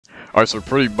Alright, so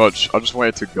pretty much, I just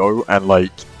wanted to go and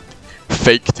like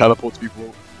fake teleport to people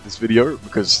in this video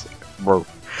because, bro,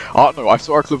 I don't know. I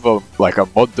saw a clip of like a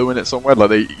mod doing it somewhere.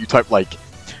 Like you type like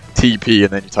TP and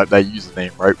then you type their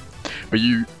username, right? But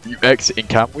you exit in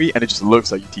Camry and it just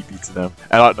looks like you TP to them.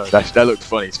 And I don't know, that looked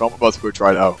funny, so I'm about to go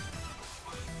try it out.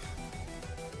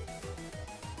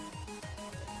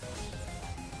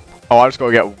 Oh, I just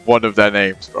gotta get one of their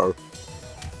names, bro.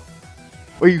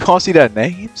 Wait, you can't see their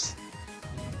names?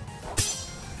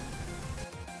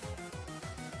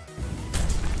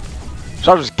 Should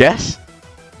I just guess?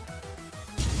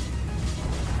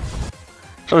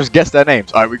 Should I just guess their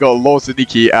names? Alright, we got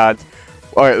Lozaniki and...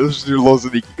 Alright, let's just do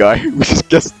Lozaniki guy. We just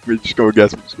guess. We just go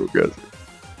guess. We just go guess.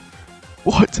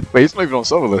 What? Wait, he's not even on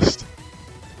server list.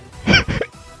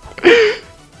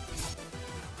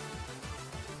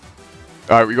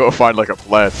 Alright, we gotta find like a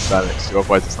player to stand next to,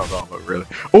 otherwise it's not that but really.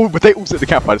 Oh, but they all sit at the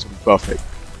campfire, this would be perfect.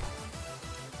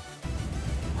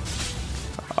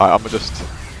 Alright, I'ma just...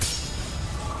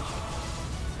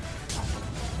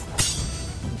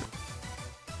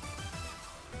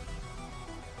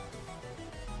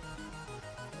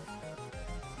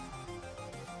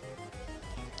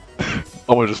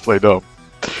 I'm gonna just play dumb.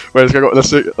 Wait, let's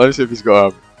see if he's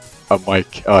got a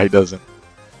mic. Oh, he doesn't.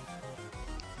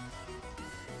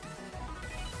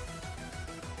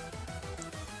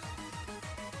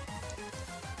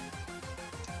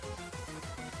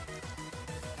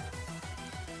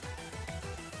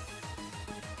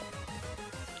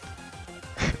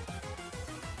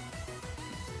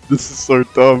 This is so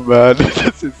dumb, man.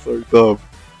 This is so dumb.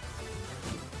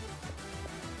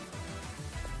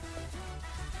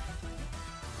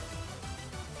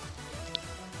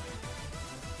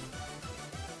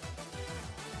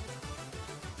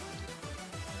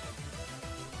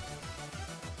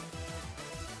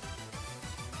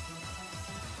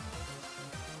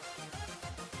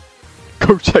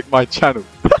 Go check my channel.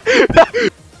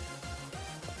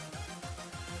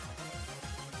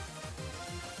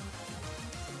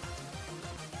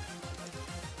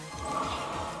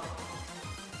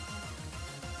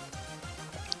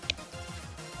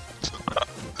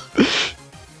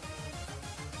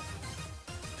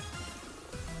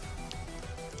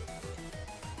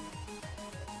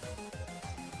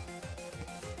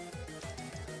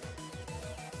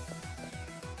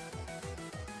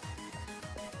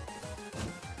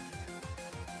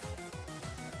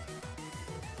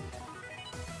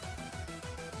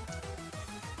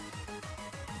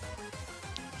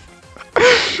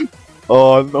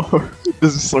 Oh no,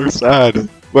 this is so sad.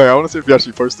 Wait, I want to see if he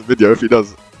actually posts the video, if he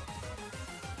does.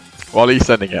 While he's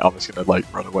sending it, I'm just gonna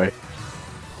like run away.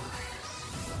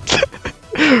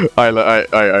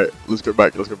 Alright, let's go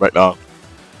back now.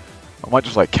 I might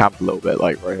just like camp a little bit,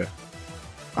 like right here.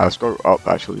 Let's go up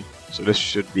actually. So this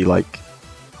should be like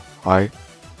high.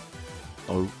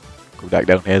 Oh, go back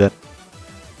down here then.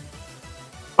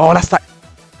 Oh, that's that.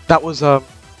 That was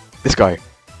this guy.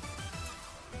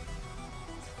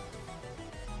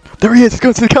 There he is, he's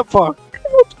going to the campfire!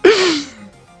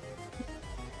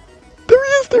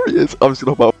 There he is! I'm just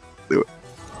gonna hop out. Do it.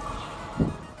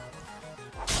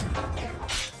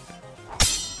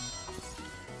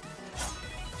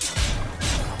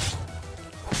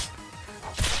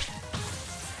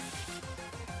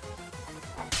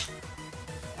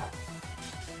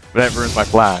 But that ruins my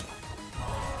plan.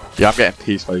 Yeah, I'm getting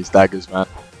pieced by these daggers, man.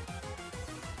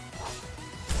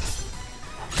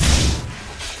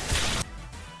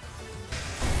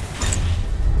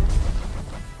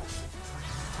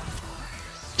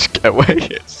 Get away,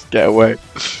 yes, get away.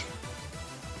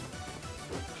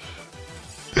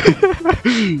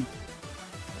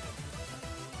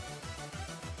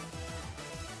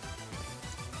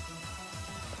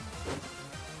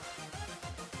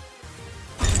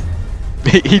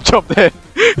 He jumped in.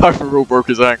 I for real broke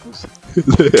his ankles.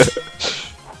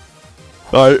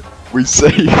 Alright, we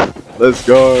safe. Let's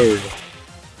go.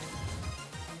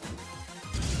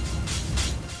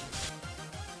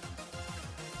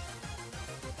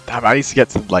 Damn, I need to get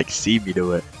to like see me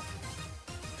do it.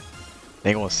 They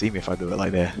ain't gonna see me if I do it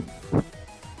like that.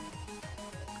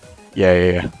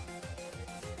 Yeah.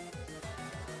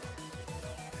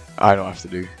 I don't have to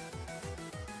do.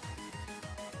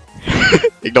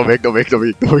 Ignore me.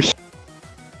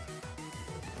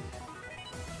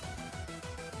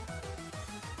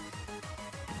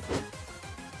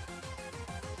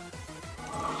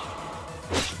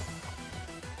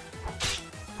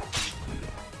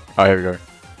 Oh, here we go.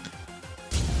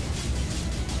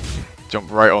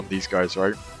 Jump right on these guys,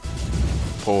 right?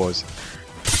 Pause.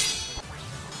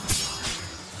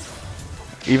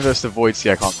 Even though it's the void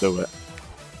sea, I can't do it.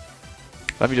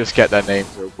 Let me just get their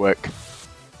names real quick.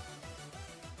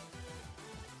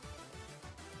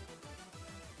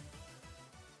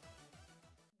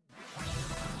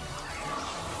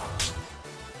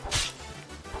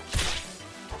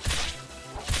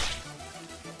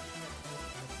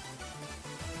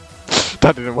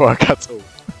 That didn't work at all.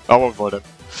 I won't run him.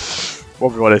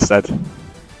 What I said.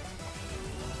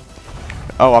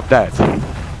 Oh, I'm dead.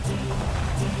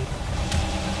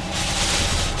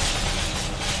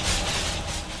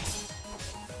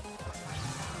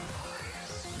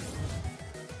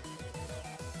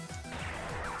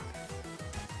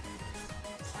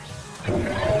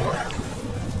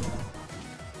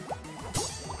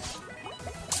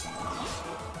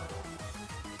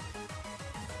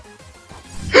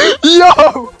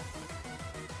 Yo!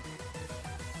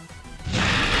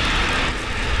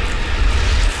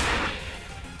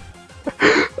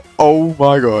 Oh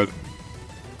my god.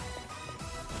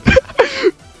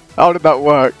 How did that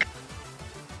work?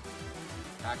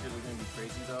 Actors are gonna be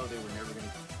crazy though, they were never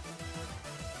gonna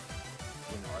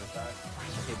get an artifact.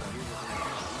 Okay, but here's the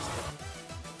thing.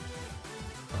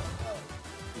 Oh,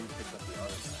 he picked up the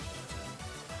artifact.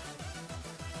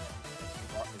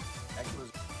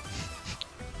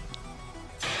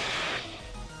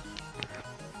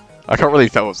 I can't really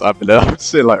tell what's happening. I'm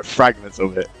seeing like fragments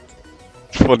of it.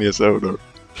 Funny as hell though.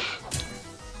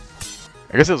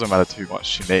 I guess it doesn't matter too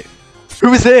much.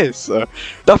 Who is this?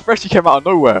 That freshie came out of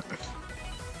nowhere.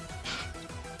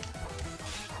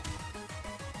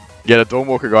 Yeah, the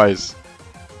Dawnwalker guys.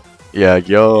 Yeah,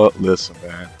 listen,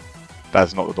 man.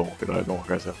 That's not the Dawnwalker guy. Dawnwalker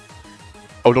guy's there.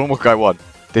 Oh, Dawnwalker guy won.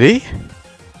 Did he?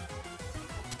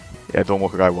 Yeah,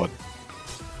 Dawnwalker guy won.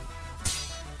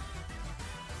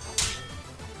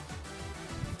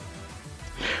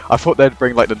 I thought they'd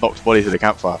bring like the knocked body to the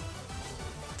campfire.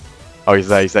 Oh, he's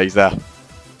there, he's there, he's there.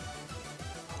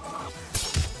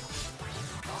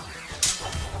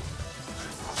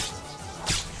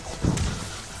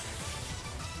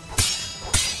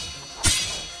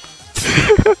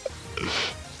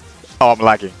 Oh, I'm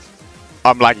lagging.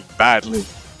 I'm lagging badly.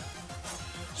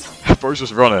 Bro's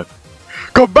just running.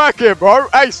 Come back here, bro!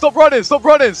 Hey, stop running! Stop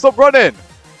running! Stop running!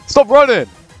 Stop running!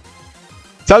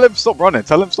 Tell him stop running.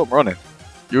 Tell him stop running.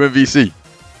 You in VC.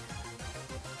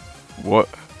 What?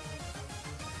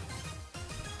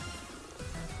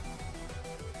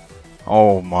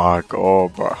 Oh my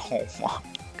god, bro. Oh my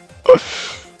god.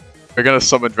 We're gonna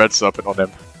summon Red Serpent on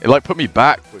him. It like put me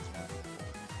backwards, man.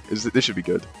 This should be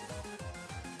good.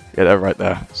 Yeah, they're right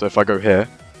there. So if I go here.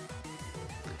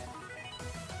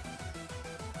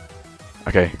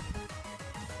 Okay.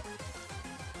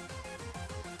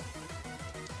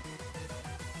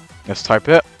 Let's type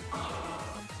it.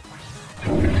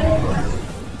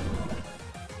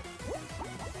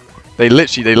 They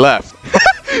left.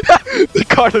 The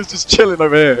Cardo's just chilling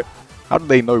over here. How do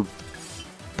they know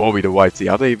Bobby the Whitey?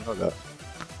 How do they even know that?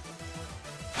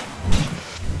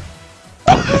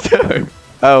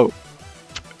 Oh.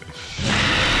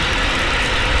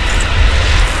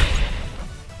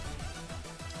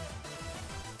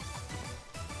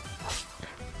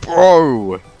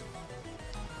 Bro.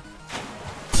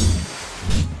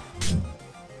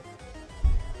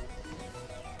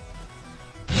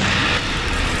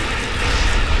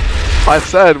 I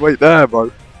said wait there,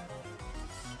 bro.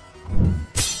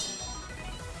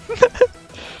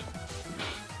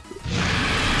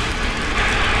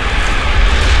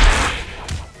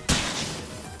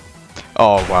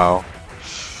 Oh wow.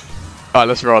 Alright,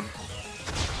 let's run.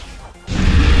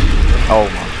 Oh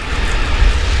my.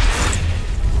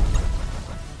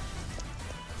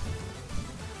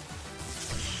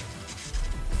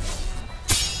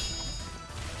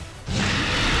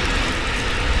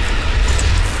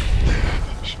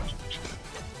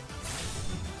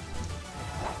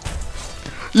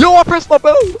 Yo, I pressed my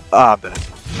bell! Ah, I'm dead.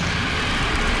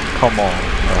 Come on,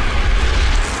 bro.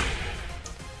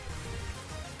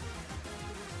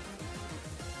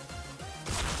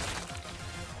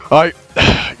 Alright,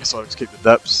 I guess I'll just keep the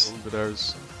depths.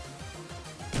 Those.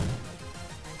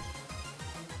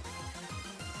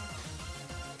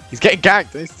 He's getting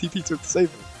ganked, and his TP took to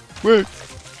save him. Woo!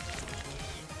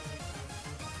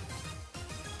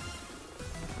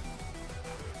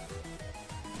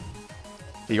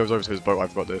 He goes over to his boat,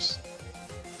 I've got this.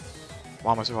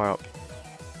 Why am I so high up?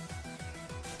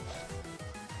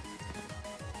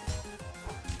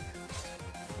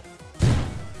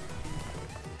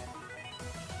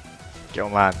 Get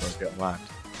on land, bro, get on land.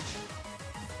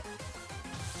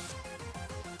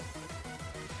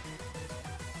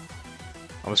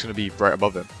 I'm just gonna be right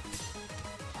above him.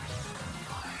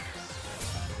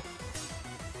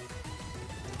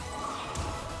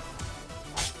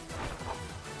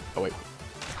 Oh wait.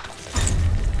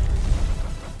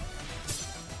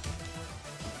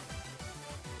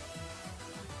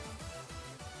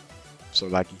 So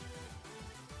laggy.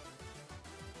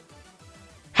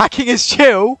 Hacking is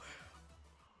chill?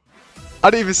 I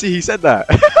didn't even see he said that.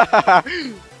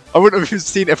 I wouldn't have even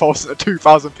seen it if I wasn't at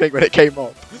 2,000 ping when it came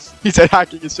up. He said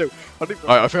hacking is chill. I think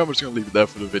I'm just gonna leave it there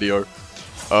for the video.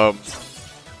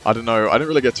 I don't know. I didn't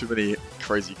really get too many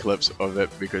crazy clips of it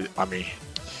because I mean,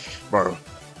 bro,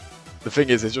 the thing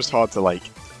is, it's just hard to like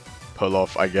pull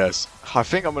off. I guess. I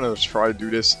think I'm gonna try to do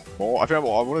this more. I think I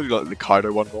want to do like the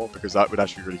Kaido one more because that would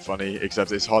actually be really funny.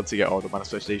 Except it's hard to get all the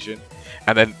manifestation,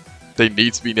 and then they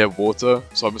need to be near water.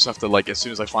 So I'm just have to like as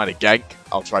soon as I find a gank,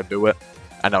 I'll try to do it,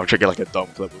 and I'll try to get like a dumb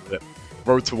clip of it.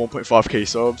 Road to 1.5k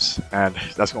subs, and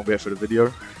that's gonna be it for the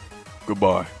video.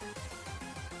 Goodbye.